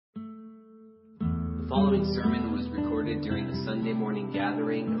following sermon was recorded during the Sunday morning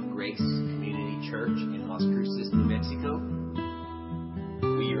gathering of Grace Community Church in Las Cruces, New Mexico.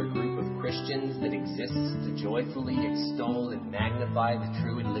 We are a group of Christians that exists to joyfully extol and magnify the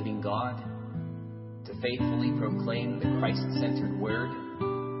true and living God, to faithfully proclaim the Christ-centered word,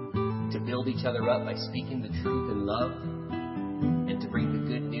 to build each other up by speaking the truth in love, and to bring the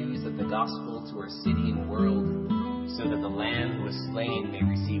good news of the gospel to our city and world, so that the Lamb who was slain may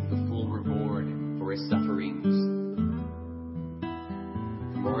receive the full reward for his sufferings.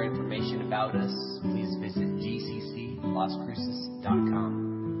 For more information about us, please visit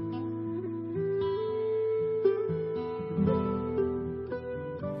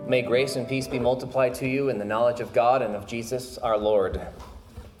gcclascruces.com. May grace and peace be multiplied to you in the knowledge of God and of Jesus our Lord.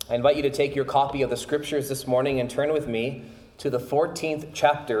 I invite you to take your copy of the scriptures this morning and turn with me to the 14th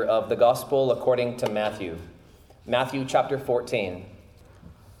chapter of the Gospel according to Matthew. Matthew chapter 14.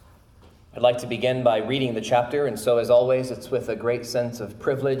 I'd like to begin by reading the chapter, and so as always, it's with a great sense of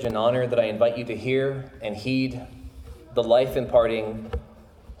privilege and honor that I invite you to hear and heed the life-imparting,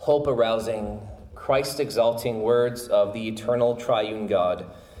 hope-arousing, Christ-exalting words of the eternal triune God.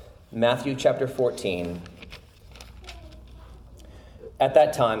 Matthew chapter 14. At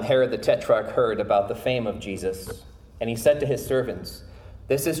that time, Herod the Tetrarch heard about the fame of Jesus, and he said to his servants,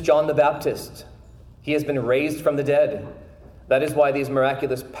 "This is John the Baptist. He has been raised from the dead. That is why these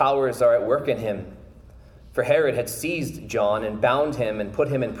miraculous powers are at work in him." For Herod had seized John and bound him and put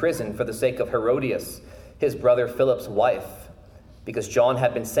him in prison for the sake of Herodias, his brother Philip's wife, because John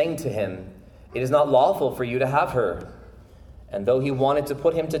had been saying to him, "It is not lawful for you to have her." And though he wanted to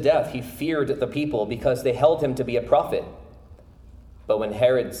put him to death, he feared the people because they held him to be a prophet. But when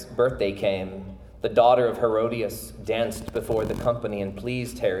Herod's birthday came, the daughter of Herodias danced before the company and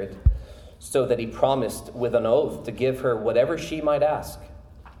pleased Herod, so that he promised with an oath to give her whatever she might ask.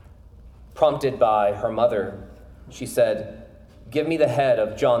 Prompted by her mother, she said, "Give me the head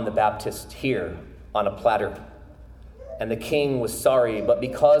of John the Baptist here on a platter." And the king was sorry, but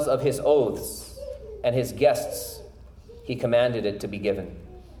because of his oaths and his guests, he commanded it to be given.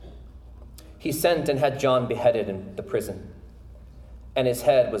 He sent and had John beheaded in the prison, and his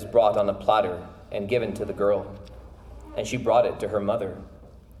head was brought on a platter and given to the girl, and she brought it to her mother.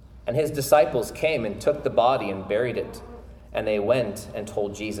 And his disciples came and took the body and buried it, and they went and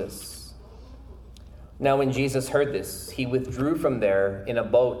told Jesus. Now when Jesus heard this, he withdrew from there in a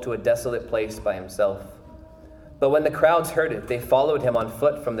boat to a desolate place by himself. But when the crowds heard it, they followed him on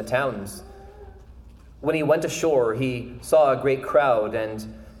foot from the towns. When he went ashore, he saw a great crowd,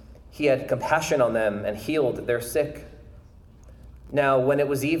 and he had compassion on them and healed their sick. Now when it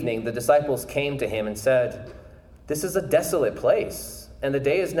was evening, the disciples came to him and said, "This is a desolate place, and the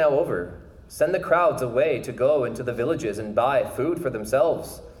day is now over. Send the crowds away to go into the villages and buy food for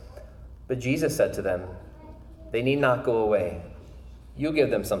themselves." But Jesus said to them, "They need not go away. You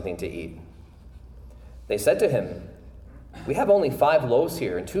give them something to eat." They said to him, "We have only 5 loaves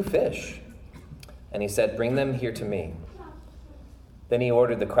here and 2 fish. And he said, "Bring them here to me." Then he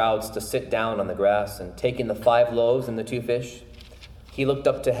ordered the crowds to sit down on the grass, and taking the 5 loaves and the 2 fish, he looked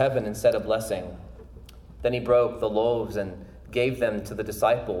up to heaven and said a blessing. Then he broke the loaves and gave them to the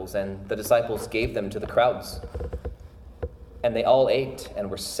disciples, and the disciples gave them to the crowds. And they all ate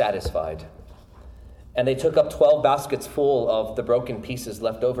and were satisfied. And they took up 12 baskets full of the broken pieces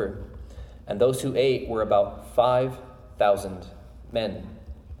left over. And those who ate were about 5,000 men,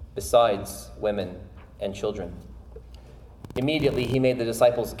 besides women and children. Immediately he made the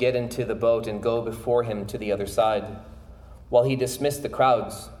disciples get into the boat and go before him to the other side, while he dismissed the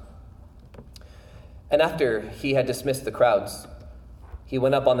crowds. And after he had dismissed the crowds, he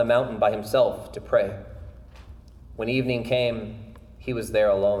went up on the mountain by himself to pray. When evening came, he was there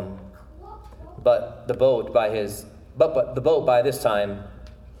alone. But the boat by this time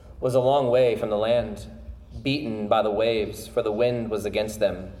was a long way from the land, beaten by the waves, for the wind was against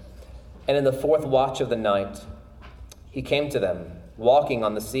them. And in the 4th watch of the night, he came to them, walking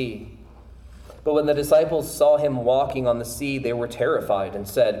on the sea. But when the disciples saw him walking on the sea, they were terrified and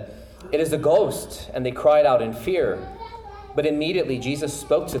said, "It is a ghost," and they cried out in fear. But immediately Jesus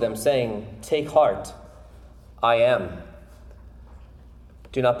spoke to them, saying, "Take heart, I am.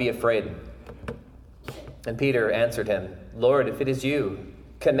 Do not be afraid." And Peter answered him, "Lord, if it is you,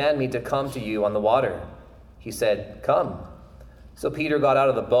 command me to come to you on the water." He said, "Come." So Peter got out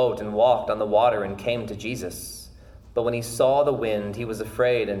of the boat and walked on the water and came to Jesus. But when he saw the wind, he was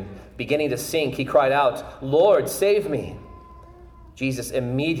afraid, and beginning to sink, he cried out, "Lord, save me." Jesus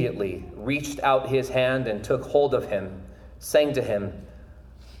immediately reached out his hand and took hold of him, saying to him,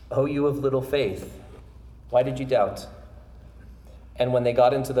 "O you of little faith, why did you doubt?" And when they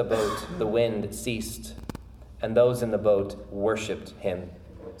got into the boat, the wind ceased, and those in the boat worshipped him,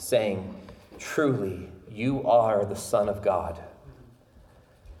 saying, "Truly, you are the Son of God."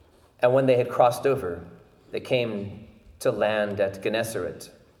 And when they had crossed over, they came to land at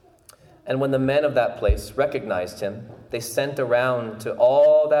Gennesaret. And when the men of that place recognized him, they sent around to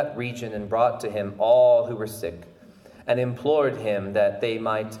all that region and brought to him all who were sick, and implored him that they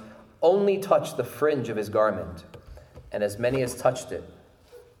might only touch the fringe of his garment. And as many as touched it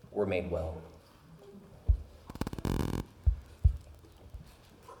were made well.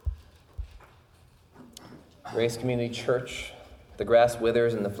 Grace Community Church, the grass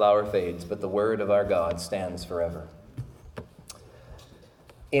withers and the flower fades, but the word of our God stands forever.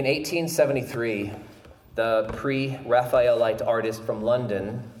 In 1873, the pre-Raphaelite artist from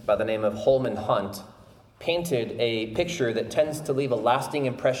London by the name of Holman Hunt painted a picture that tends to leave a lasting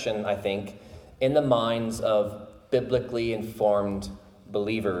impression, I think, in the minds of biblically informed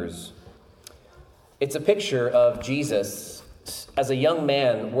believers. It's a picture of Jesus as a young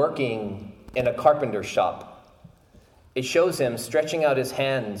man working in a carpenter shop. It shows him stretching out his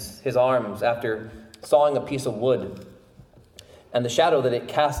hands, his arms, after sawing a piece of wood. And the shadow that it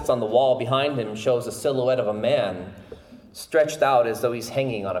casts on the wall behind him shows a silhouette of a man stretched out as though he's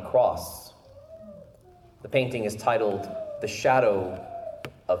hanging on a cross. The painting is titled, "The Shadow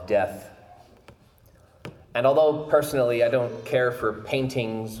of Death." And although personally I don't care for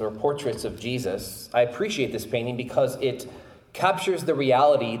paintings or portraits of Jesus, I appreciate this painting because it captures the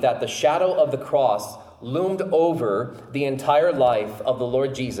reality that the shadow of the cross loomed over the entire life of the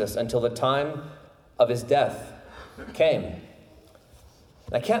Lord Jesus until the time of his death came.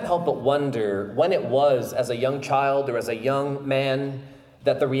 I can't help but wonder when it was as a young child or as a young man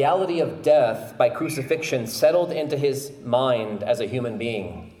that the reality of death by crucifixion settled into his mind as a human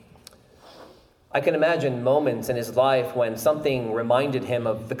being. I can imagine moments in his life when something reminded him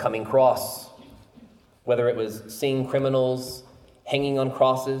of the coming cross, whether it was seeing criminals hanging on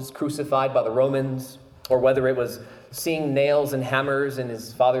crosses, crucified by the Romans, or whether it was seeing nails and hammers in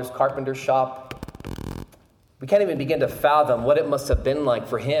his father's carpenter shop. We can't even begin to fathom what it must have been like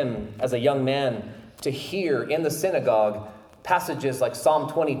for him as a young man to hear in the synagogue passages like Psalm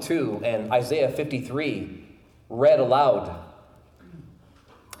 22 and Isaiah 53 read aloud,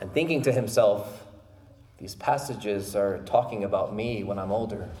 and thinking to himself, these passages are talking about me when I'm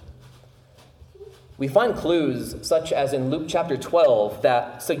older. We find clues such as in Luke chapter 12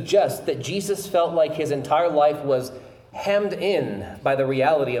 that suggest that Jesus felt like his entire life was hemmed in by the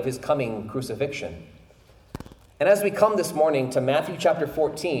reality of his coming crucifixion. And as we come this morning to Matthew chapter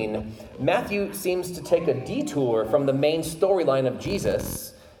 14, Matthew seems to take a detour from the main storyline of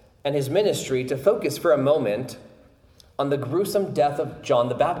Jesus and his ministry to focus for a moment on the gruesome death of John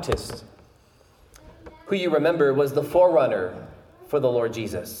the Baptist, who you remember was the forerunner for the Lord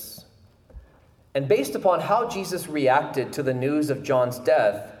Jesus. And based upon how Jesus reacted to the news of John's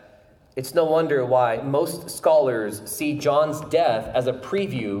death, it's no wonder why most scholars see John's death as a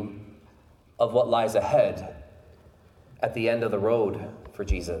preview of what lies ahead at the end of the road for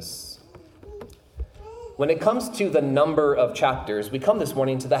Jesus. When it comes to the number of chapters, we come this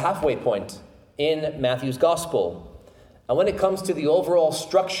morning to the halfway point in Matthew's gospel. And when it comes to the overall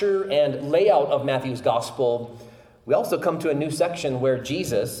structure and layout of Matthew's gospel, we also come to a new section where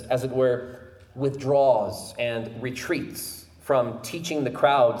Jesus, as it were, withdraws and retreats from teaching the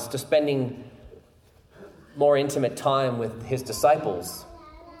crowds to spending more intimate time with his disciples.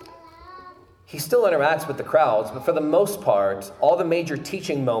 He still interacts with the crowds, but for the most part, all the major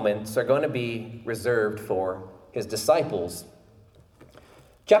teaching moments are going to be reserved for his disciples.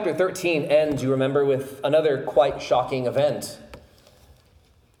 Chapter 13 ends, you remember, with another quite shocking event.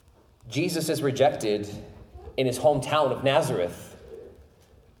 Jesus is rejected in his hometown of Nazareth.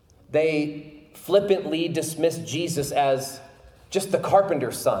 They flippantly dismiss Jesus as just the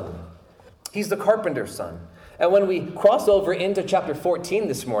carpenter's son. He's the carpenter's son. And when we cross over into chapter 14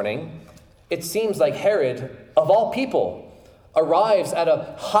 this morning, it seems like Herod, of all people, arrives at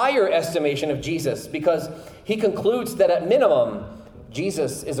a higher estimation of Jesus because he concludes that at minimum,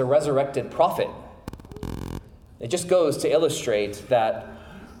 Jesus is a resurrected prophet. It just goes to illustrate that,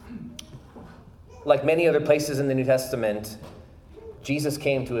 like many other places in the New Testament, Jesus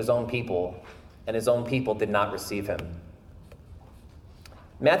came to his own people, and his own people did not receive him.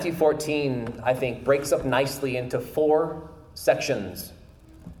 Matthew 14, I think, breaks up nicely into 4 sections.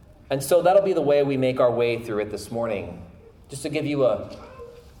 And so that'll be the way we make our way through it this morning. Just to give you a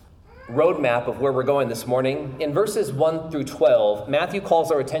roadmap of where we're going this morning. In verses 1 through 12, Matthew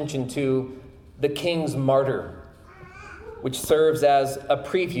calls our attention to the king's martyr, which serves as a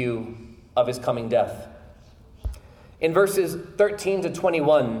preview of his coming death. In verses 13 to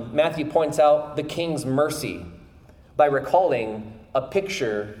 21, Matthew points out the king's mercy by retelling a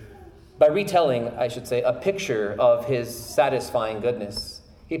picture of his satisfying goodness.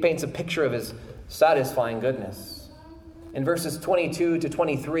 He paints a picture of his satisfying goodness. In verses 22 to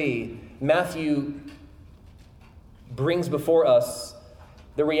 23, Matthew brings before us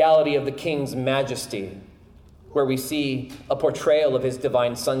the reality of the king's majesty, where we see a portrayal of his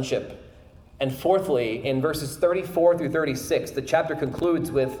divine sonship. And fourthly, in verses 34 through 36, the chapter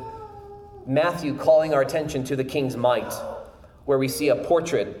concludes with Matthew calling our attention to the king's might, where we see a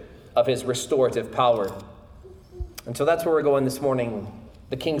portrait of his restorative power. And so that's where we're going this morning.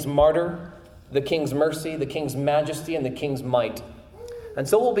 The king's martyr, the king's mercy, the king's majesty, and the king's might. And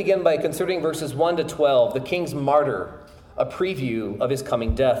so we'll begin by considering verses 1 to 12, the king's martyr, a preview of his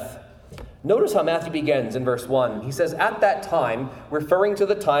coming death. Notice how Matthew begins in verse 1. He says, "At that time," referring to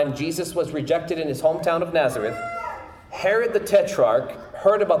the time Jesus was rejected in his hometown of Nazareth, "Herod the Tetrarch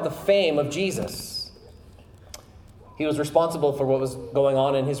heard about the fame of Jesus." He was responsible for what was going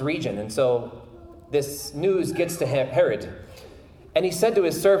on in his region, and so this news gets to Herod. "And he said to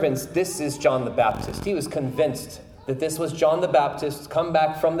his servants, 'This is John the Baptist.'" He was convinced that this was John the Baptist, come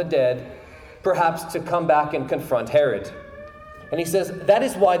back from the dead, perhaps to come back and confront Herod. And he says, that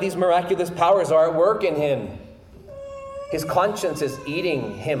is why these miraculous powers are at work in him. His conscience is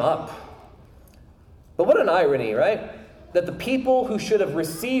eating him up. But what an irony, right? That the people who should have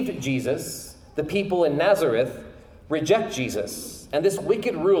received Jesus, the people in Nazareth, reject Jesus. And this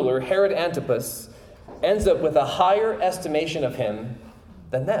wicked ruler, Herod Antipas, ends up with a higher estimation of him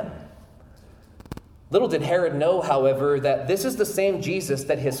than them. Little did Herod know, however, that this is the same Jesus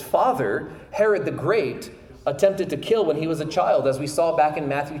that his father, Herod the Great, attempted to kill when he was a child, as we saw back in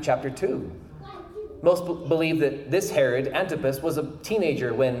Matthew chapter 2. Most believe that this Herod Antipas was a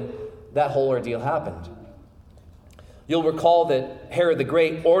teenager when that whole ordeal happened. You'll recall that Herod the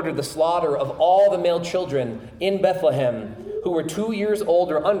Great ordered the slaughter of all the male children in Bethlehem who were 2 years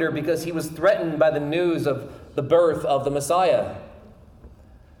old or under, because he was threatened by the news of the birth of the Messiah.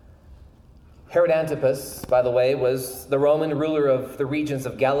 Herod Antipas, by the way, was the Roman ruler of the regions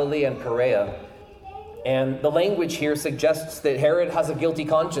of Galilee and Perea. And the language here suggests that Herod has a guilty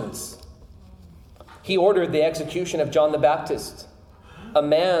conscience. He ordered the execution of John the Baptist, a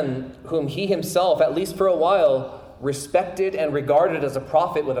man whom he himself, at least for a while, respected and regarded as a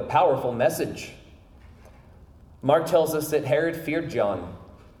prophet with a powerful message. Mark tells us that Herod feared John.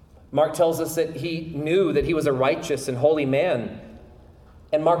 Mark tells us that he knew that he was a righteous and holy man.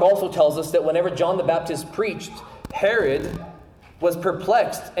 And Mark also tells us that whenever John the Baptist preached, Herod was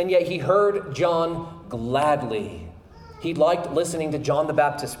perplexed, and yet he heard John gladly. He liked listening to John the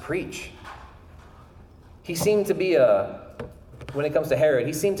Baptist preach. He seemed to be when it comes to Herod,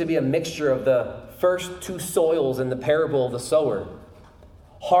 he seemed to be a mixture of the first two soils in the parable of the sower.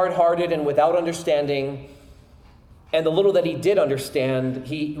 Hard-hearted and without understanding, and the little that he did understand,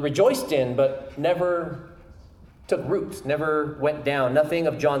 he rejoiced in, but never took root, never went down. Nothing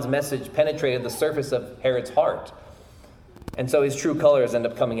of John's message penetrated the surface of Herod's heart. And so his true colors end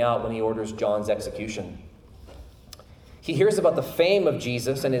up coming out when he orders John's execution. He hears about the fame of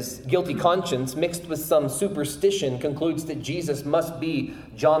Jesus, and his guilty conscience, mixed with some superstition, concludes that Jesus must be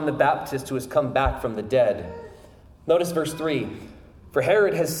John the Baptist who has come back from the dead. Notice verse 3. For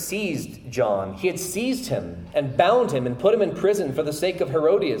Herod has seized John. He had seized him and bound him and put him in prison for the sake of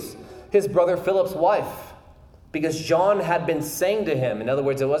Herodias, his brother Philip's wife, because John had been saying to him, in other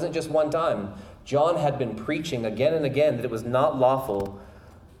words, it wasn't just one time, John had been preaching again and again that it was not lawful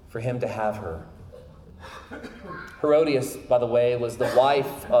for him to have her. Herodias, by the way, was the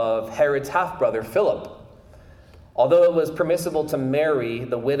wife of Herod's half-brother, Philip. Although it was permissible to marry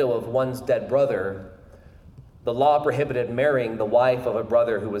the widow of one's dead brother, the law prohibited marrying the wife of a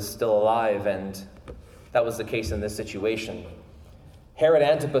brother who was still alive, and that was the case in this situation. Herod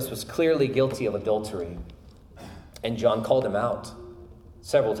Antipas was clearly guilty of adultery, and John called him out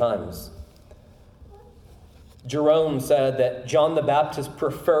several times. Jerome said that John the Baptist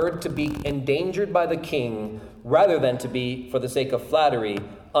preferred to be endangered by the king rather than to be, for the sake of flattery,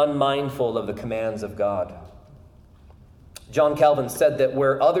 unmindful of the commands of God. John Calvin said that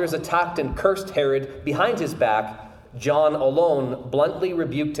where others attacked and cursed Herod behind his back, John alone bluntly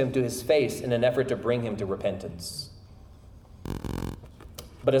rebuked him to his face in an effort to bring him to repentance.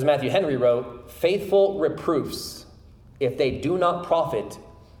 But as Matthew Henry wrote, faithful reproofs, if they do not profit,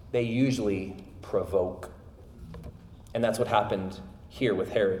 they usually provoke. And that's what happened here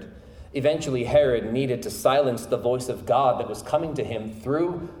with Herod. Eventually, Herod needed to silence the voice of God that was coming to him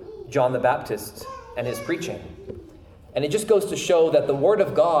through John the Baptist and his preaching. And it just goes to show that the word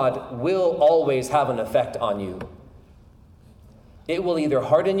of God will always have an effect on you. It will either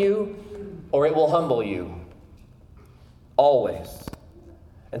harden you or it will humble you. Always.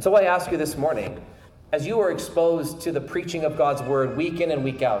 And so I ask you this morning, as you are exposed to the preaching of God's word week in and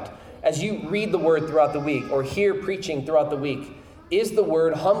week out, as you read the word throughout the week or hear preaching throughout the week, is the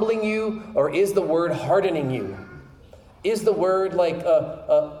word humbling you or is the word hardening you? Is the word like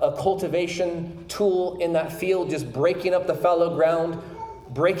a cultivation tool in that field, just breaking up the fallow ground,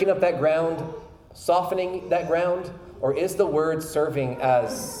 breaking up that ground, softening that ground? Or is the word serving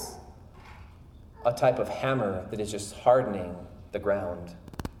as a type of hammer that is just hardening the ground,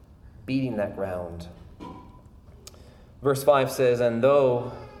 beating that ground? Verse 5 says, and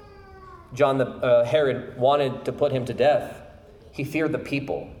though Herod wanted to put him to death, he feared the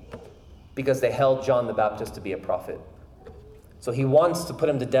people because they held John the Baptist to be a prophet. So he wants to put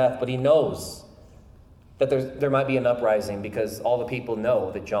him to death, but he knows that there might be an uprising because all the people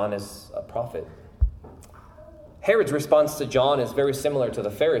know that John is a prophet. Herod's response to John is very similar to the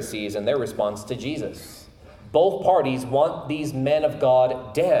Pharisees and their response to Jesus. Both parties want these men of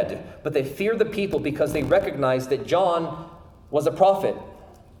God dead, but they fear the people because they recognize that John was a prophet.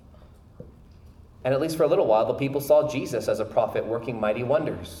 And at least for a little while, the people saw Jesus as a prophet working mighty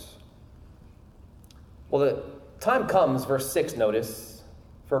wonders. Well, the time comes, verse 6, notice,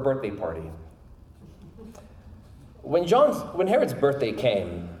 for a birthday party. When Herod's birthday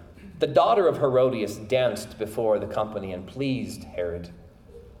came, the daughter of Herodias danced before the company and pleased Herod,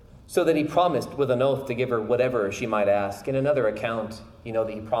 so that he promised with an oath to give her whatever she might ask. In another account, that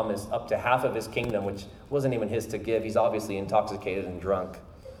he promised up to half of his kingdom, which wasn't even his to give. He's obviously intoxicated and drunk.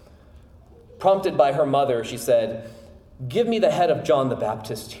 Prompted by her mother, she said, "Give me the head of John the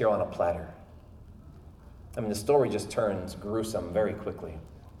Baptist here on a platter." I mean, the story just turns gruesome very quickly.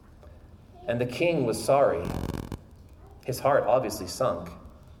 And the king was sorry. His heart obviously sunk.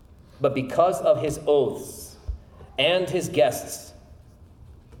 But because of his oaths and his guests,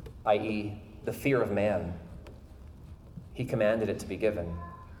 i.e., the fear of man, he commanded it to be given.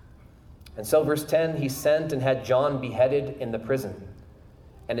 And so, verse 10, he sent and had John beheaded in the prison.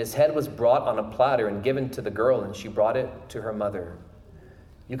 And his head was brought on a platter and given to the girl, and she brought it to her mother.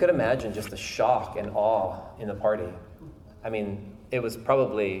 You could imagine just the shock and awe in the party. I mean, it was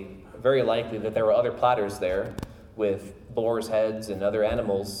probably very likely that there were other platters there with boars' heads and other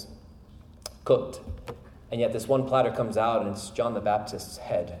animals cooked. And yet this one platter comes out and it's John the Baptist's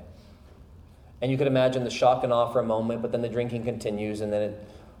head. And you could imagine the shock and awe for a moment, but then the drinking continues, and then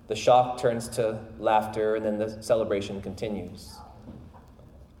the shock turns to laughter, and then the celebration continues.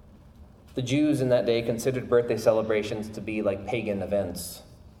 The Jews in that day considered birthday celebrations to be like pagan events.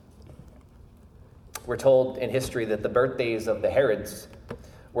 We're told in history that the birthdays of the Herods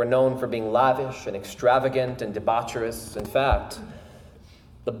were known for being lavish and extravagant and debaucherous. In fact,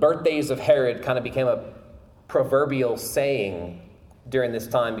 the birthdays of Herod kind of became a proverbial saying during this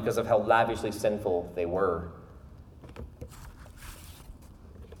time because of how lavishly sinful they were.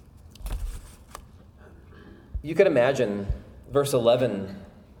 You can imagine, verse 11,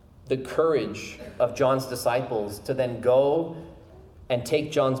 the courage of John's disciples to then go and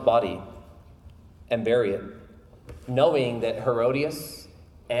take John's body and bury it, knowing that Herodias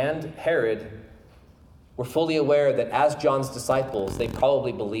and Herod were fully aware that as John's disciples, they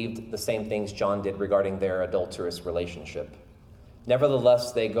probably believed the same things John did regarding their adulterous relationship.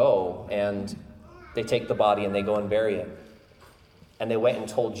 Nevertheless, they go and they take the body and they go and bury it. And they went and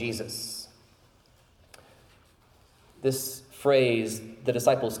told Jesus. This phrase, the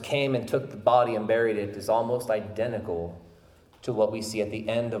disciples came and took the body and buried it, is almost identical to what we see at the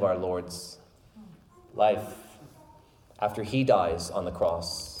end of our Lord's life after he dies on the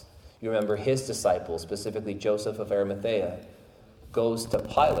cross. You remember his disciples, specifically Joseph of Arimathea, goes to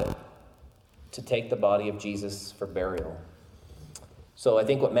Pilate to take the body of Jesus for burial. So I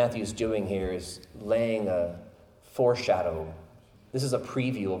think what Matthew's doing here is laying a foreshadow. This is a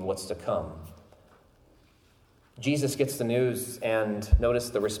preview of what's to come. Jesus gets the news, and notice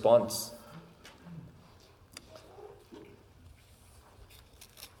the response.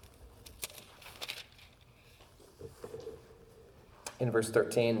 In verse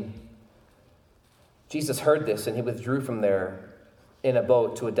 13, Jesus heard this, and he withdrew from there in a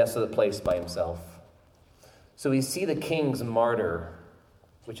boat to a desolate place by himself. So we see the king's martyr,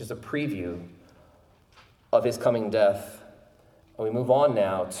 which is a preview of his coming death. And we move on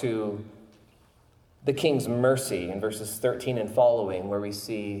now to the king's mercy in verses 13 and following, where we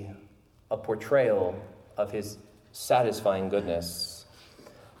see a portrayal of his satisfying goodness.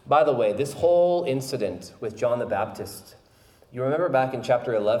 By the way, this whole incident with John the Baptist, you remember back in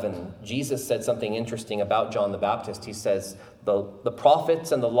chapter 11, Jesus said something interesting about John the Baptist. He says, the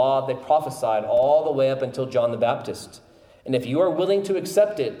prophets and the law, they prophesied all the way up until John the Baptist. And if you are willing to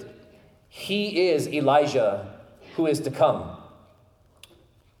accept it, he is Elijah who is to come.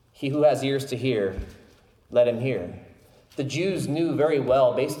 He who has ears to hear, let him hear. The Jews knew very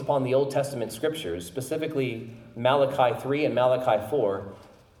well, based upon the Old Testament scriptures, specifically Malachi 3 and Malachi 4,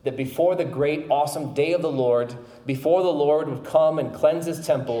 that before the great, awesome day of the Lord, before the Lord would come and cleanse his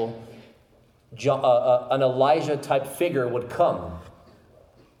temple, an Elijah-type figure would come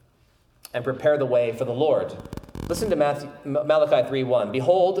and prepare the way for the Lord. Listen to Malachi 3:1.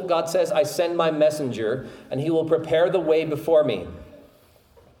 Behold, God says, I send my messenger, and he will prepare the way before me.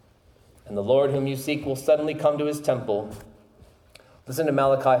 And the Lord whom you seek will suddenly come to his temple. Listen to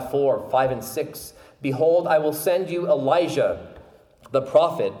Malachi 4:5 and 6. Behold, I will send you Elijah, the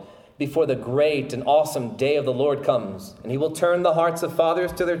prophet, before the great and awesome day of the Lord comes. And he will turn the hearts of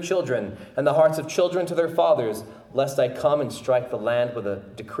fathers to their children, and the hearts of children to their fathers, lest I come and strike the land with a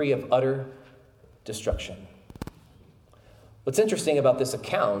decree of utter destruction. What's interesting about this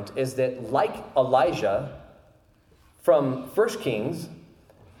account is that, like Elijah from 1 Kings,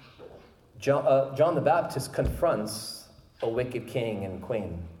 John the Baptist confronts a wicked king and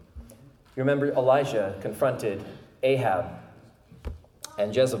queen. You remember Elijah confronted Ahab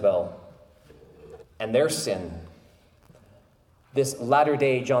and Jezebel and their sin. This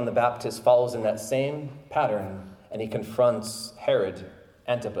latter-day John the Baptist follows in that same pattern, and he confronts Herod,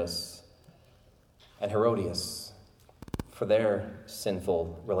 Antipas, and Herodias for their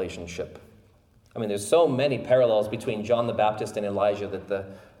sinful relationship. I mean, there's so many parallels between John the Baptist and Elijah that the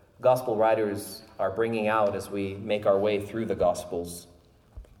gospel writers are bringing out as we make our way through the Gospels.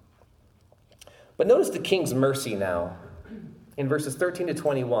 But notice the king's mercy now in verses 13 to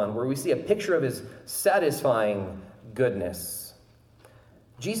 21, where we see a picture of his satisfying goodness.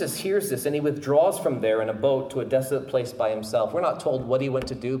 Jesus hears this and he withdraws from there in a boat to a desolate place by himself. We're not told what he went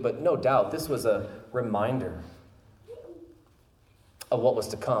to do, but no doubt this was a reminder of what was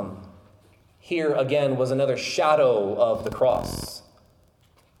to come. Here again was another shadow of the cross,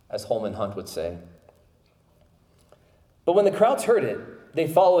 as Holman Hunt would say. But when the crowds heard it, they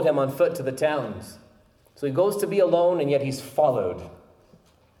followed him on foot to the towns. So he goes to be alone, and yet he's followed.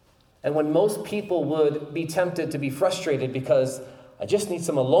 And when most people would be tempted to be frustrated because I just need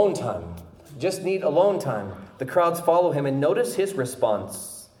some alone time, the crowds follow him, and notice his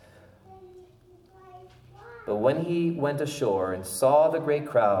response. But when he went ashore and saw the great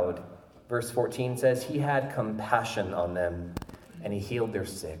crowd, verse 14 says, he had compassion on them, and he healed their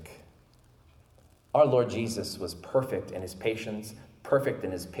sick. Our Lord Jesus was perfect in his patience, perfect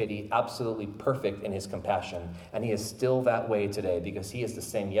in his pity, absolutely perfect in his compassion. And he is still that way today, because he is the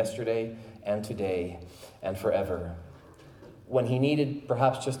same yesterday and today and forever. When he needed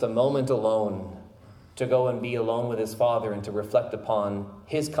perhaps just a moment alone to go and be alone with his Father and to reflect upon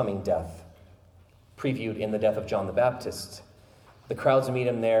his coming death, previewed in the death of John the Baptist, the crowds meet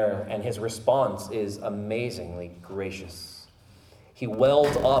him there, and his response is amazingly gracious. He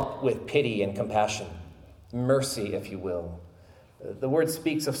welled up with pity and compassion, mercy, if you will. The word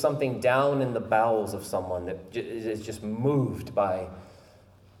speaks of something down in the bowels of someone that is just moved by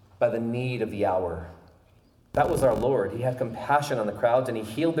the need of the hour. That was our Lord. He had compassion on the crowds, and he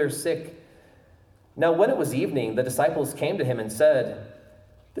healed their sick. Now, when it was evening, the disciples came to him and said,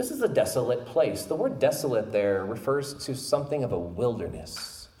 this is a desolate place. The word desolate there refers to something of a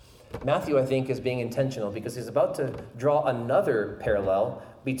wilderness. Matthew, I think, is being intentional because he's about to draw another parallel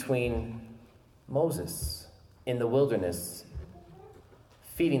between Moses in the wilderness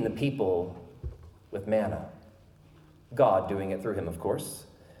feeding the people with manna. God doing it through him, of course.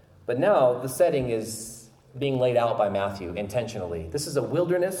 But now the setting is being laid out by Matthew intentionally. This is a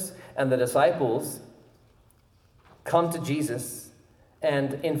wilderness, and the disciples come to Jesus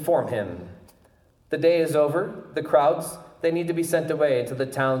and inform him. The day is over. The crowds, they need to be sent away to the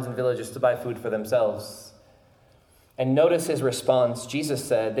towns and villages to buy food for themselves. And notice his response. Jesus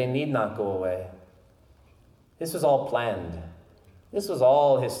said, they need not go away. This was all planned. This was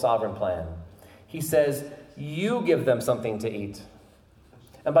all his sovereign plan. He says, you give them something to eat.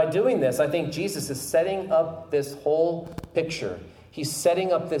 And by doing this, I think Jesus is setting up this whole picture. He's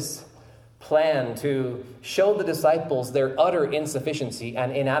setting up this plan to show the disciples their utter insufficiency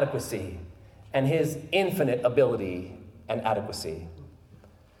and inadequacy and his infinite ability and adequacy.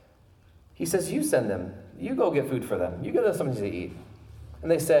 He says, you send them. You go get food for them. You give them something to eat.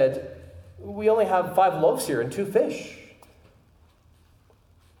 And they said, we only have 5 loaves here and 2 fish.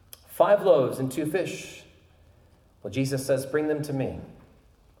 5 loaves and 2 fish. Well, Jesus says, bring them to me.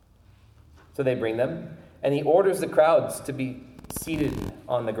 So they bring them, and he orders the crowds to be seated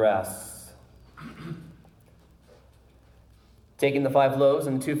on the grass. Taking the 5 loaves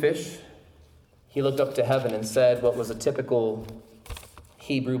and 2 fish, he looked up to heaven and said what was a typical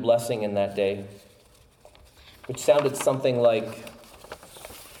Hebrew blessing in that day, which sounded something like,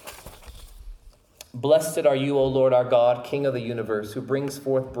 "Blessed are you, O Lord our God, King of the universe, who brings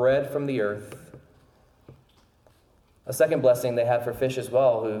forth bread from the earth." A second blessing they had for fish as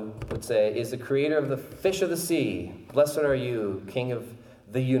well, who would say, "Is the creator of the fish of the sea. Blessed are you, King of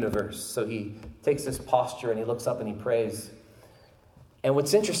the universe." So he takes this posture and he looks up and he prays. And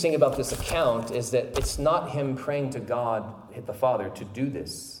what's interesting about this account is that it's not him praying to God, the Father, to do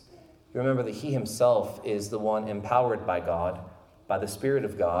this. You remember that he himself is the one empowered by God, by the Spirit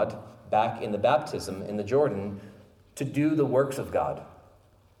of God, back in the baptism in the Jordan, to do the works of God.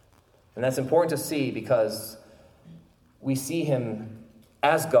 And that's important to see because we see him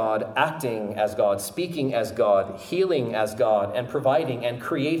as God, acting as God, speaking as God, healing as God, and providing and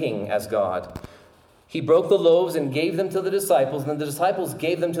creating as God. He broke the loaves and gave them to the disciples, and the disciples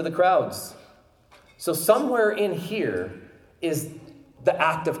gave them to the crowds. So somewhere in here is the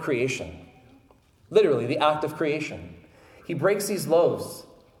act of creation. Literally, the act of creation. He breaks these loaves.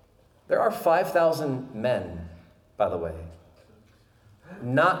 There are 5,000 men, by the way,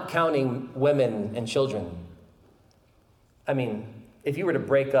 not counting women and children. I mean, if you were to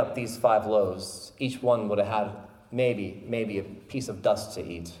break up these 5 loaves, each one would have had maybe a piece of dust to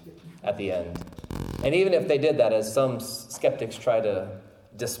eat at the end. And even if they did that, as some skeptics try to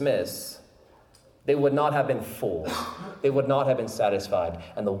dismiss, they would not have been full. They would not have been satisfied.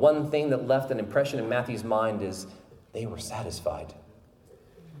 And the one thing that left an impression in Matthew's mind is they were satisfied.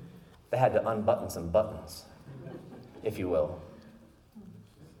 They had to unbutton some buttons, if you will.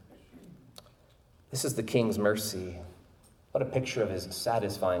 This is the King's mercy. What a picture of his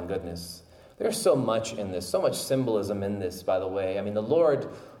satisfying goodness. There's so much in this, so much symbolism in this, by the way. I mean, the Lord,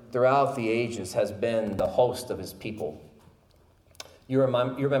 throughout the ages, has been the host of his people. You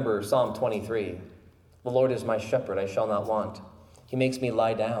remember Psalm 23. "The Lord is my shepherd, I shall not want. He makes me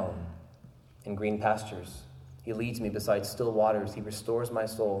lie down in green pastures. He leads me beside still waters. He restores my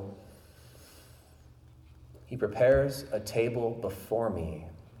soul. He prepares a table before me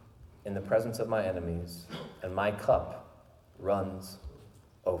in the presence of my enemies, and my cup runs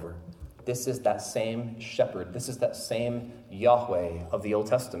over." This is that same shepherd. This is that same Yahweh of the Old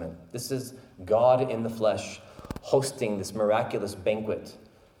Testament. This is God in the flesh hosting this miraculous banquet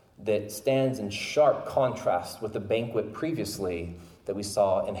that stands in sharp contrast with the banquet previously that we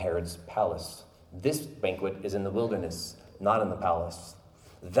saw in Herod's palace. This banquet is in the wilderness, not in the palace.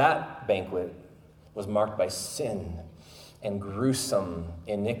 That banquet was marked by sin and gruesome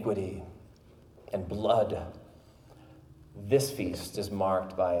iniquity and blood. This feast is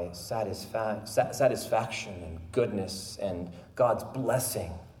marked by satisfaction and goodness and God's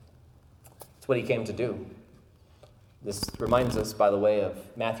blessing. It's what he came to do. This reminds us, by the way,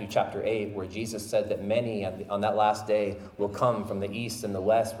 of Matthew chapter 8, where Jesus said that many on that last day will come from the east and the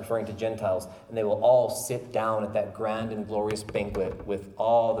west, referring to Gentiles, and they will all sit down at that grand and glorious banquet with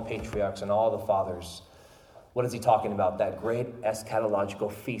all the patriarchs and all the fathers. What is he talking about? That great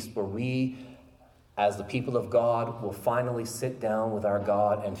eschatological feast where we, as the people of God, will finally sit down with our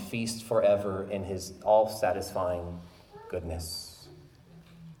God and feast forever in his all-satisfying goodness.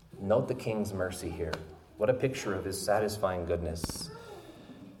 Note the King's mercy here. What a picture of his satisfying goodness.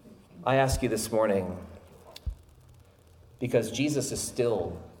 I ask you this morning, because Jesus is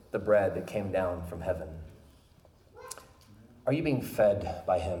still the bread that came down from heaven, are you being fed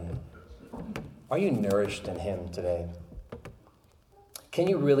by him? Are you nourished in him today? Can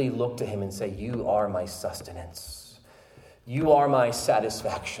you really look to him and say, "You are my sustenance. You are my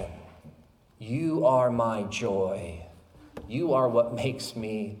satisfaction. You are my joy. You are what makes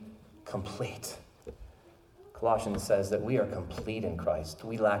me complete"? Colossians says that we are complete in Christ.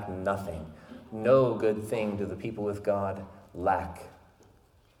 We lack nothing. No good thing do the people with God lack.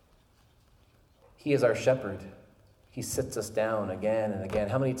 He is our shepherd. He sits us down again and again.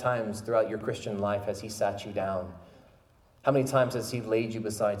 How many times throughout your Christian life has he sat you down? How many times has he laid you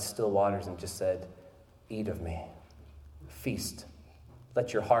beside still waters and just said, "Eat of me, feast.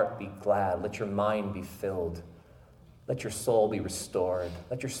 Let your heart be glad. Let your mind be filled. Let your soul be restored.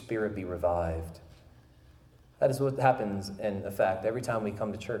 Let your spirit be revived." That is what happens, in effect, every time we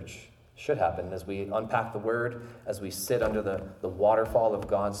come to church. Should happen as we unpack the word, as we sit under the waterfall of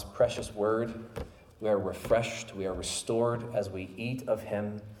God's precious word. We are refreshed, we are restored as we eat of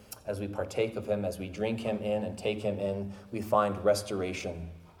him, as we partake of him, as we drink him in and take him in. We find restoration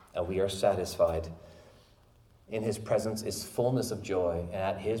and we are satisfied. In his presence is fullness of joy, and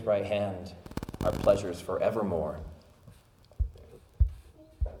at his right hand are pleasures forevermore.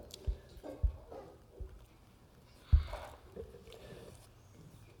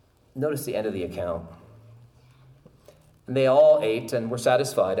 notice the end of the account. And they all ate and were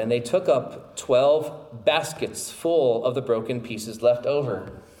satisfied, and they took up 12 baskets full of the broken pieces left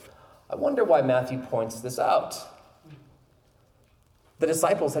over. I wonder why Matthew points this out. The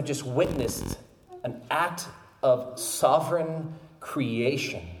disciples have just witnessed an act of sovereign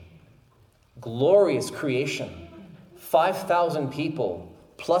creation, glorious creation. 5,000 people,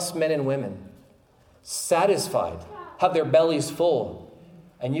 plus men and women, satisfied, have their bellies full.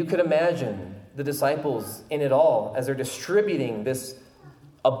 And you could imagine the disciples in it all as they're distributing this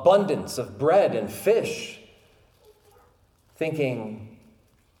abundance of bread and fish, thinking,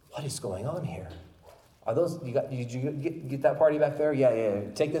 what is going on here? Are those, did you get that party back there? Yeah.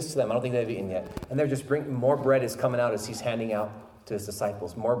 Take this to them. I don't think they've eaten yet. And they're just bringing, more bread is coming out as he's handing out to his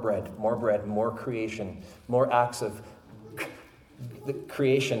disciples. More bread, more creation, more acts of the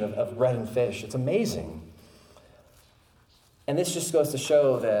creation of bread and fish. It's amazing. And this just goes to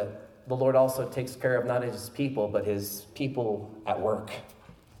show that the Lord also takes care of not his people, but his people at work.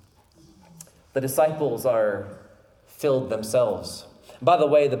 The disciples are filled themselves. By the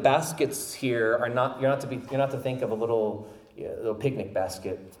way, the baskets here are not, you're not to think of a little picnic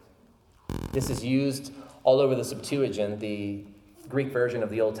basket. This is used all over the Septuagint, the Greek version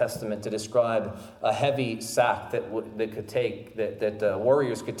of the Old Testament, to describe a heavy sack that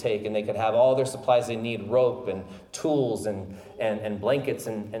warriors could take, and they could have all their supplies they need, rope and tools and blankets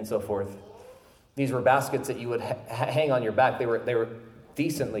and so forth. These were baskets that you would hang on your back. They were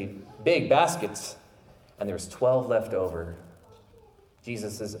decently big baskets, and there was 12 left over.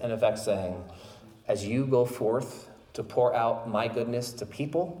 Jesus is in effect saying, as you go forth to pour out my goodness to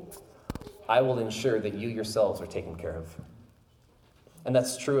people, I will ensure that you yourselves are taken care of. And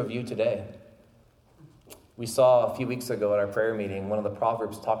that's true of you today. We saw a few weeks ago at our prayer meeting, one of the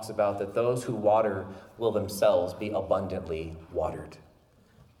Proverbs talks about that those who water will themselves be abundantly watered.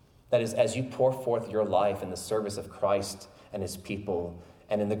 That is, as you pour forth your life in the service of Christ and his people,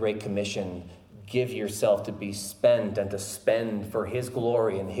 and in the Great Commission, give yourself to be spent and to spend for his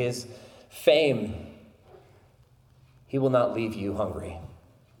glory and his fame, he will not leave you hungry.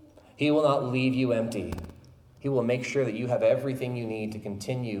 He will not leave you empty. He will make sure that you have everything you need to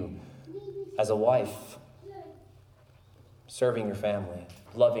continue as a wife, serving your family,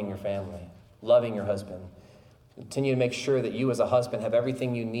 loving your husband. Continue to make sure that you as a husband have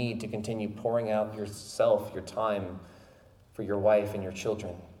everything you need to continue pouring out yourself, your time for your wife and your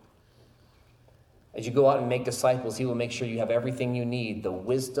children. As you go out and make disciples, he will make sure you have everything you need, the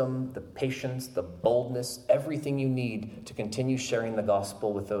wisdom, the patience, the boldness, everything you need to continue sharing the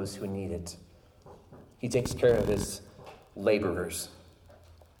gospel with those who need it. He takes care of his laborers.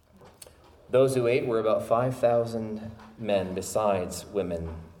 Those who ate were about 5,000 men, besides women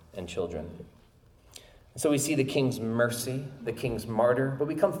and children. So we see the king's mercy, the king's martyr, but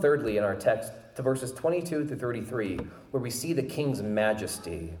we come thirdly in our text to verses 22 through 33, where we see the king's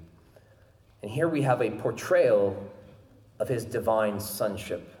majesty. And here we have a portrayal of his divine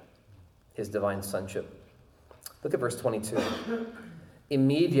sonship. His divine sonship. Look at verse 22.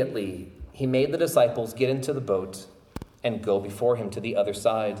 Immediately he made the disciples get into the boat and go before him to the other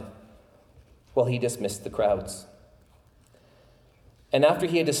side, while he dismissed the crowds. And after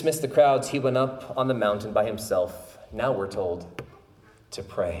he had dismissed the crowds, he went up on the mountain by himself. Now we're told to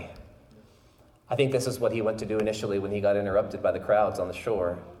pray. I think this is what he went to do initially when he got interrupted by the crowds on the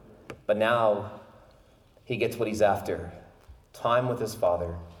shore. But now he gets what he's after, time with his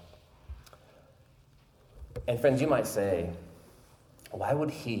Father. And friends, you might say, why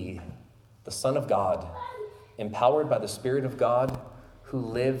would he, the Son of God, empowered by the Spirit of God, who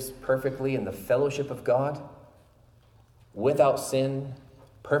lives perfectly in the fellowship of God, without sin,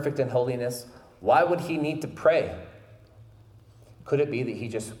 perfect in holiness, why would he need to pray? Could it be that he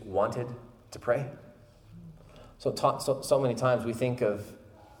just wanted to pray? So many times we think of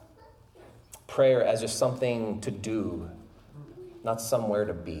prayer as just something to do, not somewhere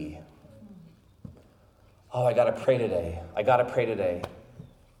to be. Oh, I got to pray today.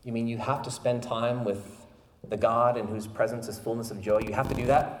 You mean you have to spend time with the God in whose presence is fullness of joy? You have to do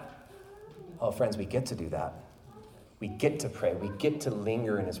that? Oh, friends, we get to do that. We get to pray. We get to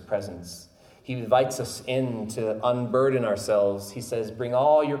linger in his presence. He invites us in to unburden ourselves. He says, bring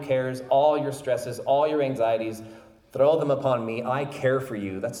all your cares, all your stresses, all your anxieties, throw them upon me. I care for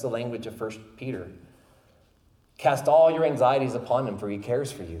you. That's the language of 1 Peter. Cast all your anxieties upon him, for he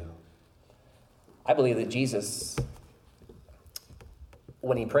cares for you. I believe that Jesus,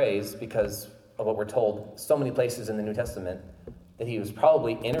 when he prays, because of what we're told so many places in the New Testament, that he was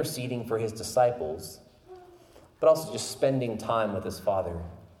probably interceding for his disciples, but also just spending time with his Father.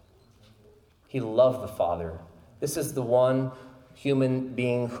 He loved the Father. This is the one human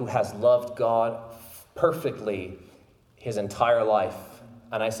being who has loved God perfectly his entire life.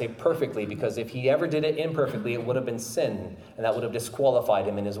 And I say perfectly because if he ever did it imperfectly, it would have been sin, and that would have disqualified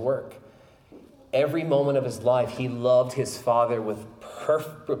him in his work. Every moment of his life, he loved his Father with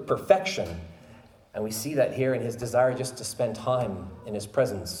perfection. And we see that here in his desire just to spend time in his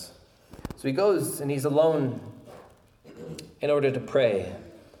presence. So he goes and he's alone in order to pray,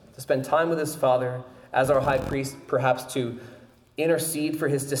 to spend time with his Father as our high priest, perhaps to intercede for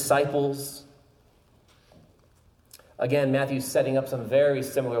his disciples. Again, Matthew's setting up some very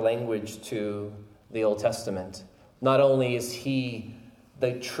similar language to the Old Testament. Not only is he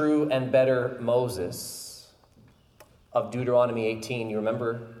the true and better Moses of Deuteronomy 18, you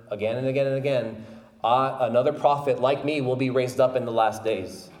remember again and again and again, another prophet like me will be raised up in the last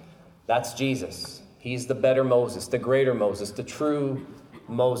days. That's Jesus. He's the better Moses, the greater Moses, the true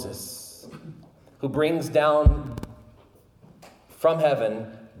Moses, who brings down from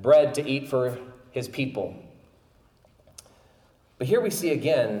heaven bread to eat for his people. But here we see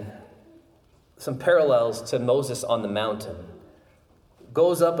again some parallels to Moses on the mountain.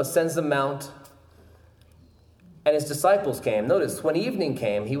 Goes up, ascends the mount, and his disciples came. Notice, when evening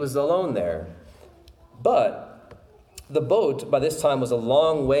came, he was alone there. But the boat by this time was a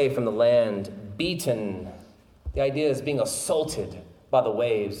long way from the land, beaten. The idea is being assaulted by the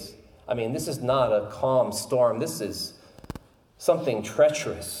waves. I mean, this is not a calm storm. This is something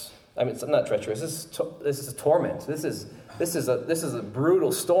treacherous. I mean, it's not treacherous. This is a torment. This is a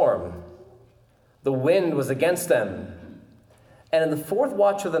brutal storm. The wind was against them. And in the fourth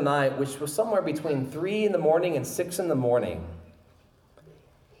watch of the night, which was somewhere between 3 in the morning and 6 in the morning,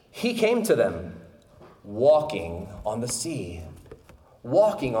 he came to them, walking on the sea.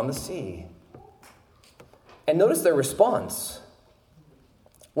 Walking on the sea. And notice their response.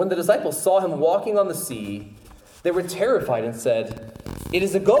 When the disciples saw him walking on the sea, they were terrified and said, "It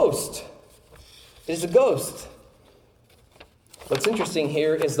is a ghost. It is a ghost." What's interesting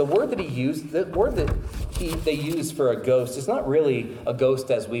here is the word that he used, the word that they use for a ghost is not really a ghost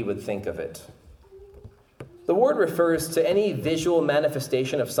as we would think of it. The word refers to any visual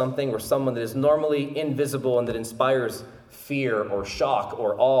manifestation of something or someone that is normally invisible and that inspires fear or shock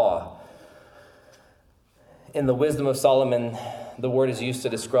or awe. In the Wisdom of Solomon, the word is used to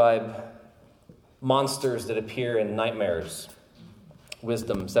describe monsters that appear in nightmares.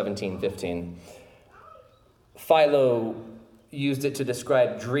 Wisdom 17:15. Philo used it to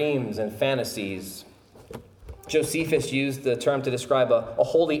describe dreams and fantasies. Josephus used the term to describe a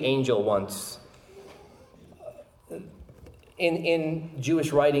holy angel once. In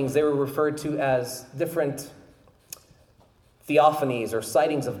Jewish writings, they were referred to as different theophanies or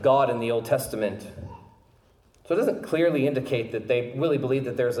sightings of God in the Old Testament. So it doesn't clearly indicate that they really believe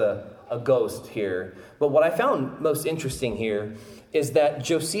that there's a ghost here. But what I found most interesting here is that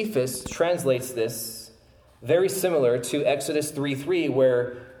Josephus translates this very similar to Exodus 3:3,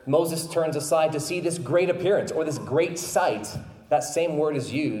 where Moses turns aside to see this great appearance or this great sight. That same word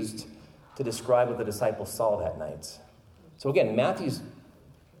is used to describe what the disciples saw that night. So again, Matthew's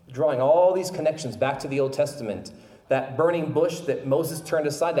drawing all these connections back to the Old Testament. That burning bush that Moses turned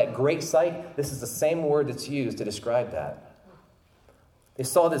aside, that great sight, this is the same word that's used to describe that. They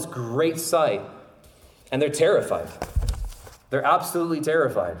saw this great sight, and they're terrified. They're absolutely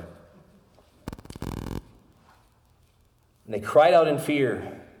terrified. And they cried out in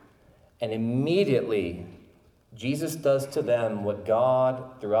fear, and immediately Jesus does to them what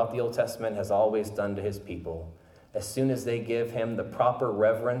God, throughout the Old Testament, has always done to his people. As soon as they give him the proper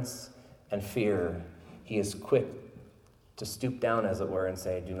reverence and fear, he is quick to stoop down, as it were, and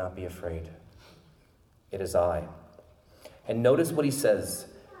say, "Do not be afraid. It is I." And notice what he says.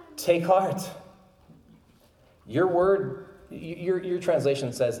 Take heart. Your word, your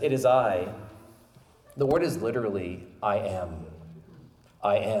translation says, "It is I." The word is literally, "I am."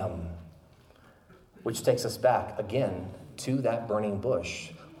 I am. Which takes us back again to that burning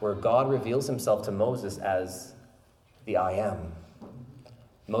bush where God reveals himself to Moses as the I am.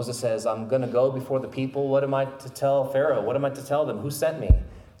 Moses says, "I'm going to go before the people. What am I to tell Pharaoh? What am I to tell them? Who sent me?"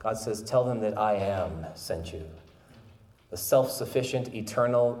 God says, "Tell them that I am sent you." The self-sufficient,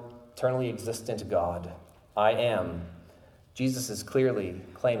 eternally existent God. I am. Jesus is clearly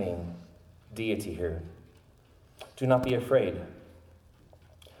claiming deity here. Do not be afraid.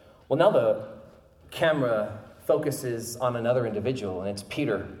 Well, now the camera focuses on another individual, and it's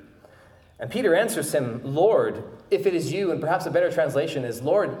Peter. And Peter answers him, "Lord, if it is you," and perhaps a better translation is,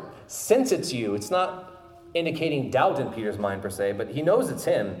 "Lord, since it's you." It's not indicating doubt in Peter's mind per se, but he knows it's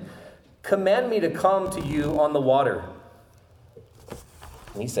him. "Command me to come to you on the water."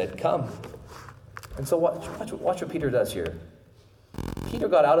 And he said, "Come." And so watch what Peter does here. Peter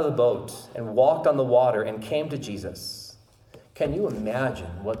got out of the boat and walked on the water and came to Jesus. Can you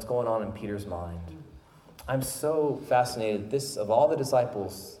imagine what's going on in Peter's mind? I'm so fascinated. This, of all the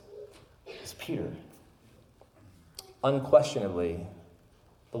disciples, is Peter. Unquestionably,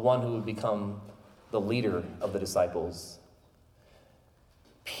 the one who would become the leader of the disciples.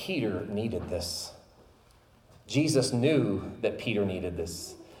 Peter needed this. Jesus knew that Peter needed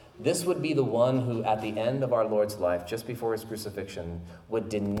this. This would be the one who, at the end of our Lord's life, just before his crucifixion, would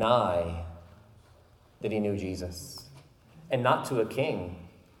deny that he knew Jesus. And not to a king,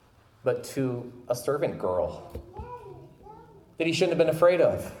 but to a servant girl that he shouldn't have been afraid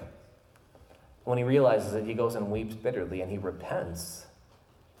of. When he realizes it, he goes and weeps bitterly, and he repents,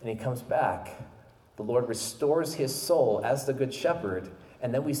 and he comes back. The Lord restores his soul as the Good Shepherd,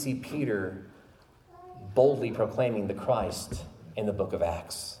 and then we see Peter boldly proclaiming the Christ in the book of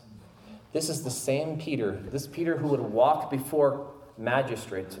Acts. This is the same Peter, this Peter who would walk before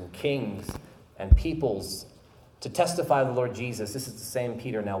magistrates and kings and peoples to testify the Lord Jesus. This is the same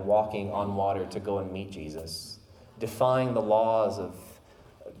Peter now walking on water to go and meet Jesus, defying natural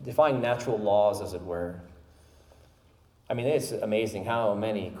laws, as it were. I mean, it's amazing how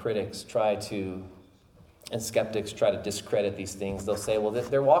many critics and skeptics try to discredit these things. They'll say, well,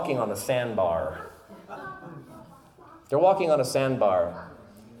 they're walking on a sandbar. They're walking on a sandbar.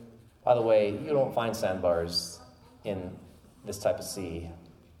 By the way, you don't find sandbars in this type of sea,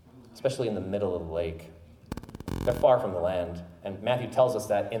 especially in the middle of the lake. They're far from the land. And Matthew tells us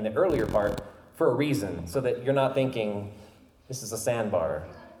that in the earlier part for a reason, so that you're not thinking this is a sandbar.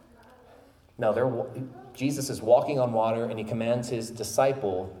 No, Jesus is walking on water, and he commands his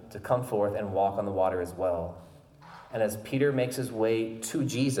disciple to come forth and walk on the water as well. And as Peter makes his way to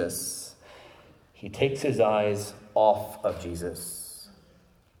Jesus, he takes his eyes off of Jesus.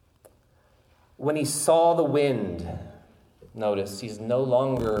 When he saw the wind, notice, he's no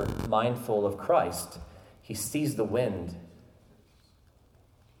longer mindful of Christ. He sees the wind.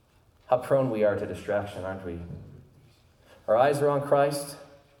 How prone we are to distraction, aren't we? Our eyes are on Christ.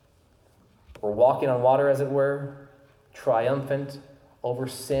 We're walking on water, as it were, triumphant over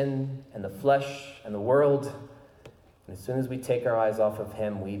sin and the flesh and the world. And as soon as we take our eyes off of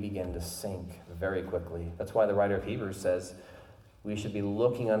him, we begin to sink very quickly. That's why the writer of Hebrews says, we should be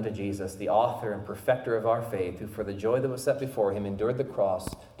looking unto Jesus, the author and perfecter of our faith, who for the joy that was set before him endured the cross,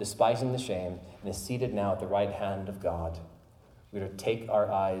 despising the shame, and is seated now at the right hand of God. We're to take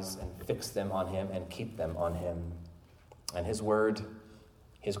our eyes and fix them on him and keep them on him. And his word,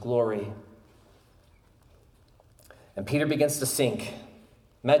 his glory. And Peter begins to sink.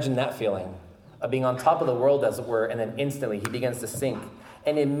 Imagine that feeling of being on top of the world, as it were, and then instantly he begins to sink.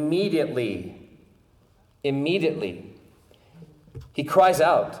 And immediately, he cries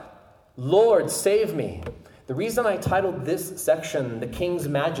out, Lord, save me. The reason I titled this section, The King's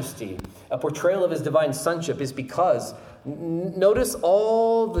Majesty, a portrayal of his divine sonship, is because notice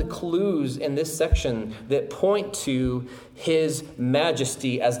all the clues in this section that point to his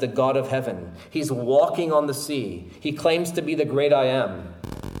majesty as the God of heaven. He's walking on the sea. He claims to be the great I am.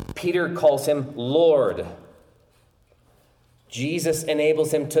 Peter calls him Lord. Jesus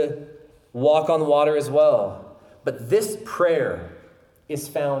enables him to walk on water as well. But this prayer is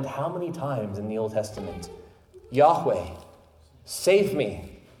found how many times in the Old Testament? Yahweh, save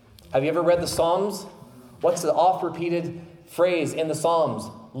me. Have you ever read the Psalms? What's the oft-repeated phrase in the Psalms?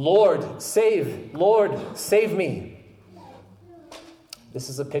 Lord, save me. This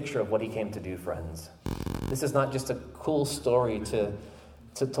is a picture of what he came to do, friends. This is not just a cool story to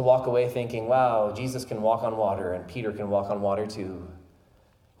walk away thinking, wow, Jesus can walk on water and Peter can walk on water too.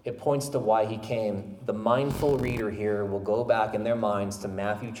 It points to why he came. The mindful reader here will go back in their minds to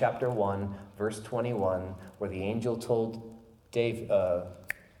Matthew chapter 1, verse 21, where the angel told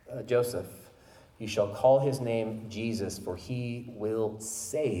Joseph, you shall call his name Jesus, for he will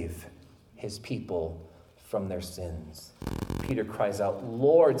save his people from their sins. Peter cries out,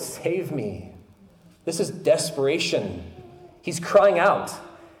 Lord, save me. This is desperation. He's crying out.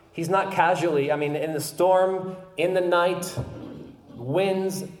 He's not casually, in the storm, in the night,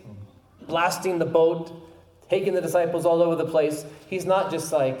 winds blasting the boat, taking the disciples all over the place. He's not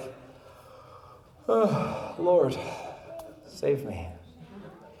just like, oh, Lord, save me.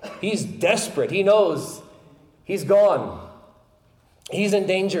 He's desperate. He knows he's gone. He's in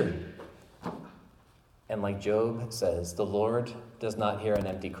danger. And like Job says, the Lord does not hear an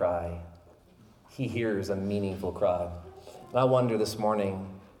empty cry. He hears a meaningful cry. And I wonder this morning,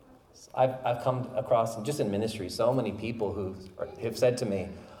 I've come across, just in ministry, so many people who have said to me,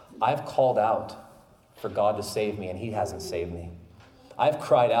 I've called out for God to save me, and he hasn't saved me. I've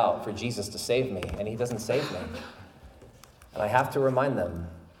cried out for Jesus to save me, and he doesn't save me. And I have to remind them,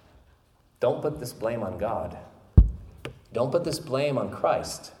 don't put this blame on God. Don't put this blame on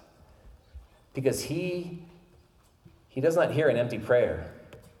Christ. Because he does not hear an empty prayer.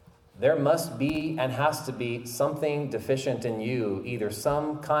 There must be and has to be something deficient in you, either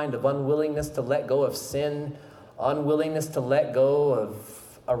some kind of unwillingness to let go of sin, unwillingness to let go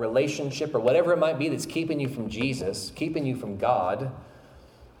of a relationship or whatever it might be that's keeping you from Jesus, keeping you from God,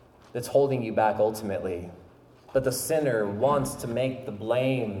 that's holding you back ultimately. But the sinner wants to lay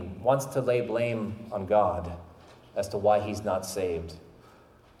blame on God as to why he's not saved.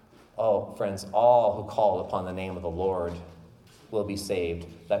 Oh, friends, all who call upon the name of the Lord will be saved.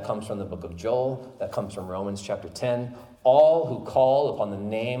 That comes from the book of Joel. That comes from Romans chapter 10. All who call upon the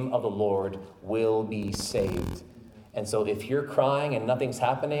name of the Lord will be saved. And so if you're crying and nothing's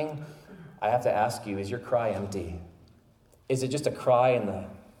happening, I have to ask you, is your cry empty? Is it just a cry in the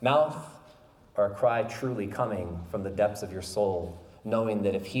mouth, or a cry truly coming from the depths of your soul, knowing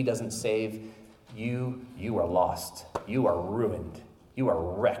that if he doesn't save you, you are lost. You are ruined. You are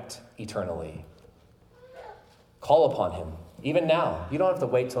wrecked eternally. Call upon him, even now. You don't have to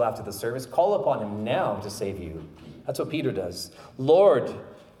wait till after the service. Call upon him now to save you. That's what Peter does. Lord,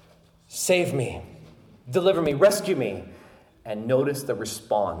 save me, deliver me, rescue me. And notice the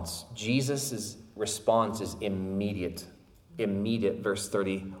response. Jesus' response is immediate. Immediate, verse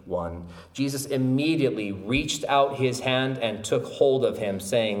 31. Jesus immediately reached out his hand and took hold of him,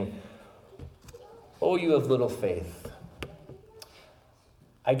 saying, "Oh, you have little faith."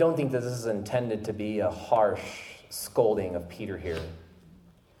 I don't think that this is intended to be a harsh scolding of Peter here,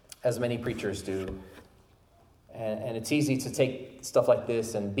 as many preachers do. And it's easy to take stuff like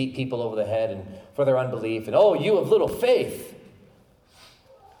this and beat people over the head and for their unbelief. And, "Oh, you have little faith."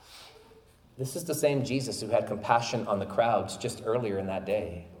 This is the same Jesus who had compassion on the crowds just earlier in that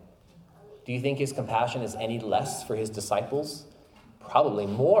day. Do you think his compassion is any less for his disciples? Probably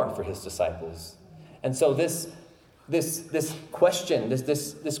more for his disciples. And so this question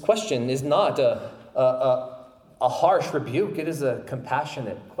is not a harsh rebuke. It is a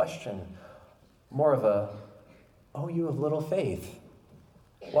compassionate question. More of a, "Oh, you have little faith.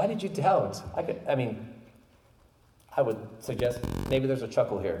 Why did you doubt?" I would suggest maybe there's a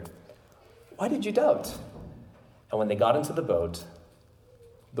chuckle here. Why did you doubt? And when they got into the boat,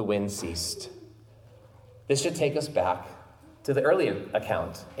 the wind ceased. This should take us back to the earlier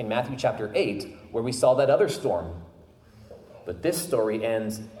account in Matthew chapter 8, where we saw that other storm. But this story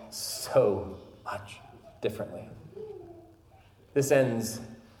ends so much differently. This ends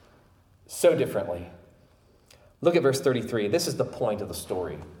so differently. Look at verse 33. This is the point of the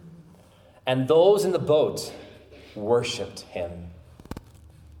story. And those in the boat worshipped him.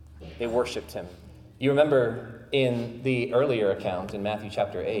 They worshipped him. You remember in the earlier account in Matthew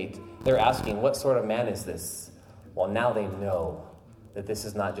chapter 8, they're asking, "What sort of man is this?" Well, now they know that this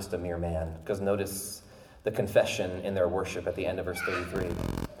is not just a mere man, because notice the confession in their worship at the end of verse 33.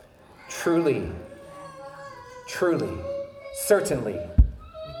 Truly, certainly,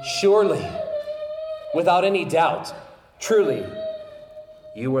 surely, without any doubt, truly,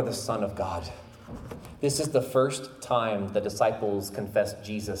 you are the Son of God. This is the first time the disciples confessed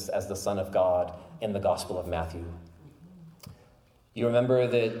Jesus as the Son of God in the Gospel of Matthew. You remember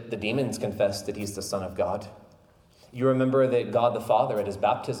that the demons confessed that he's the Son of God. You remember that God the Father at his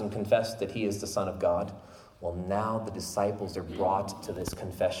baptism confessed that he is the Son of God. Well, now the disciples are brought to this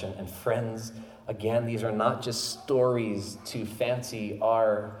confession. And friends, again, these are not just stories to fancy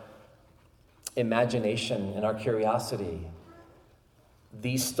our imagination and our curiosity.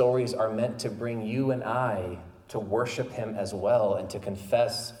 These stories are meant to bring you and I to worship him as well and to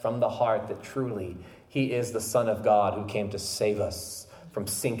confess from the heart that truly he is the Son of God who came to save us from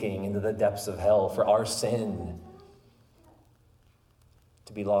sinking into the depths of hell for our sin,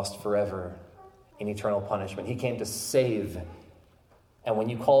 to be lost forever in eternal punishment. He came to save. And when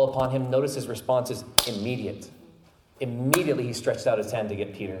you call upon him, notice his response is immediate. Immediately he stretched out his hand to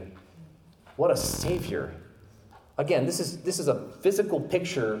get Peter. What a Savior. Again, this is a physical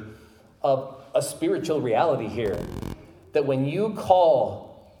picture of a spiritual reality here. That when you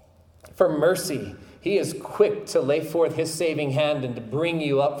call for mercy, he is quick to lay forth his saving hand and to bring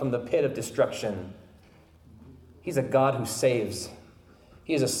you up from the pit of destruction. He's a God who saves.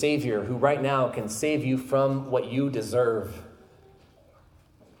 He is a Savior who right now can save you from what you deserve.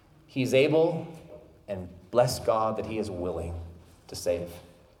 He's able, and bless God that he is willing to save.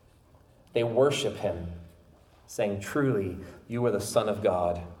 They worship him, saying, "Truly, you are the Son of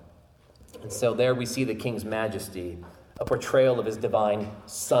God." And so there we see the King's majesty, a portrayal of his divine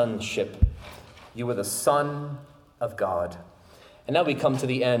sonship. You are the Son of God. And now we come to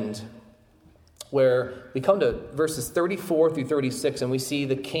the end where we come to verses 34 through 36, and we see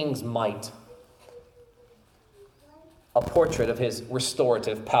the king's might, a portrait of his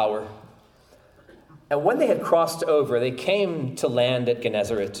restorative power. And when they had crossed over, they came to land at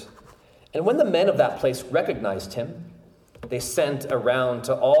Gennesaret. And when the men of that place recognized him, they sent around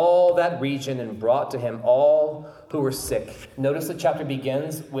to all that region and brought to him all who were sick. Notice the chapter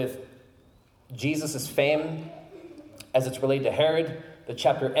begins with Jesus' fame as it's related to Herod. The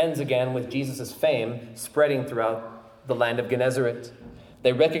chapter ends again with Jesus' fame spreading throughout the land of Gennesaret.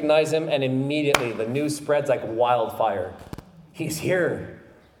 They recognize him, and immediately the news spreads like wildfire. He's here.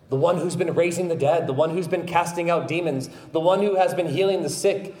 The one who's been raising the dead, the one who's been casting out demons, the one who has been healing the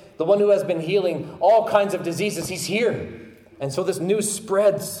sick, the one who has been healing all kinds of diseases. He's here. And so this news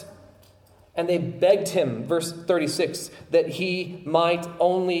spreads. And they begged him, verse 36, that they might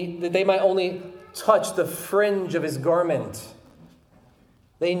only touch the fringe of his garment.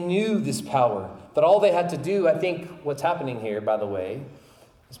 They knew this power, that all they had to do, I think what's happening here, by the way,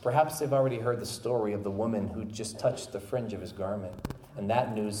 is perhaps they've already heard the story of the woman who just touched the fringe of his garment. And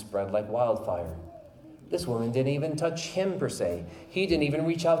that news spread like wildfire. This woman didn't even touch him per se. He didn't even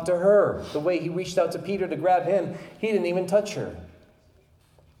reach out to her. The way he reached out to Peter to grab him, he didn't even touch her.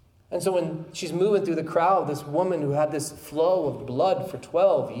 And so when she's moving through the crowd, this woman who had this flow of blood for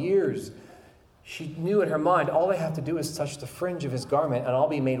 12 years, she knew in her mind, all I have to do is touch the fringe of his garment and I'll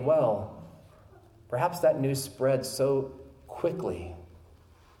be made well. Perhaps that news spread so quickly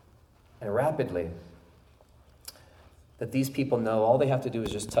and rapidly that these people know all they have to do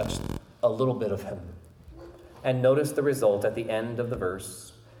is just touch a little bit of him. And notice the result at the end of the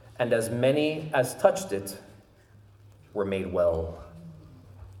verse. And as many as touched it were made well.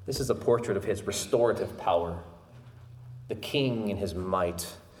 This is a portrait of his restorative power, the king in his might.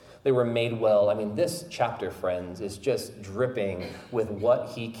 They were made well. I mean, this chapter, friends, is just dripping with what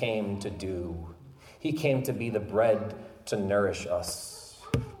he came to do. He came to be the bread to nourish us.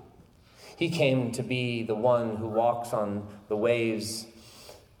 He came to be the one who walks on the waves,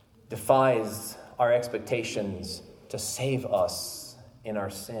 defies our expectations to save us in our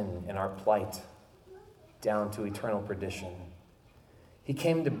sin, in our plight, down to eternal perdition. He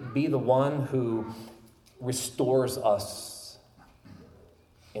came to be the one who restores us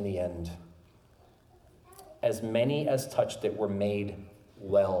in the end. As many as touched it were made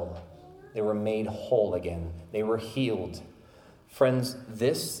well. They were made whole again. They were healed. Friends,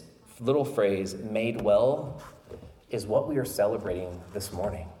 this little phrase, made well, is what we are celebrating this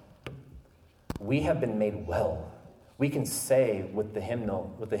morning. We have been made well. We can say with the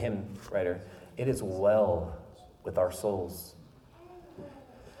hymn writer, it is well with our souls.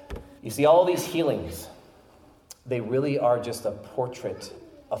 You see, all these healings, they really are just a portrait,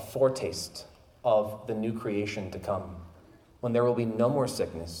 a foretaste of the new creation to come, when there will be no more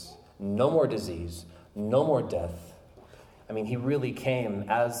sickness, no more disease, no more death. I mean, he really came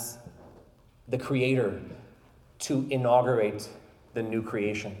as the creator to inaugurate the new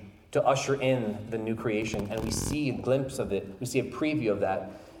creation, to usher in the new creation. And we see a glimpse of it. We see a preview of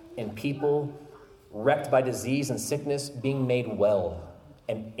that in people wrecked by disease and sickness being made well,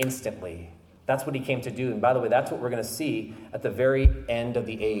 and instantly. That's what he came to do. And by the way, that's what we're going to see at the very end of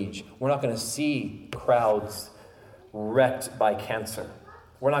the age. We're not going to see crowds wrecked by cancer.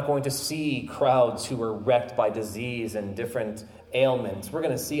 We're not going to see crowds who were wrecked by disease and different ailments. We're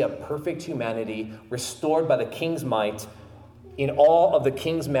going to see a perfect humanity restored by the king's might in all of the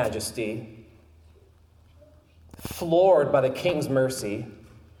king's majesty, floored by the king's mercy.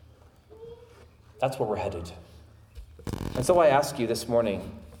 That's where we're headed. And so I ask you this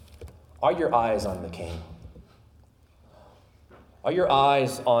morning, are your eyes on the king? Are your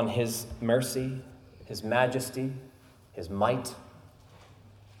eyes on his mercy, his majesty, his might?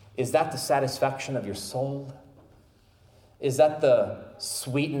 Is that the satisfaction of your soul? Is that the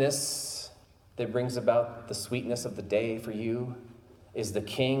sweetness that brings about the sweetness of the day for you? Is the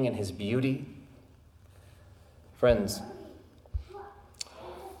king and his beauty? Friends,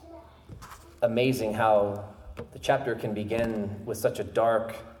 amazing how the chapter can begin with such a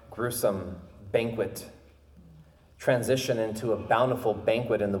dark, gruesome banquet, transition into a bountiful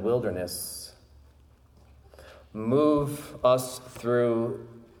banquet in the wilderness, move us through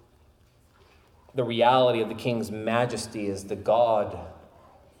the reality of the king's majesty as the God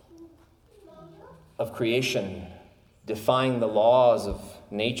of creation, defying the laws of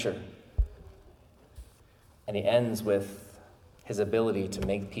nature. And he ends with his ability to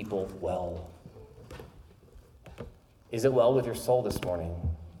make people well. Is it well with your soul this morning?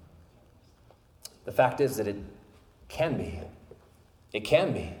 The fact is that it can be. It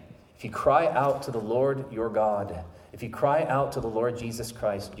can be. If you cry out to the Lord your God If you cry out to the Lord Jesus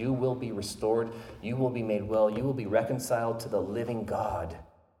Christ, you will be restored, you will be made well, you will be reconciled to the living God.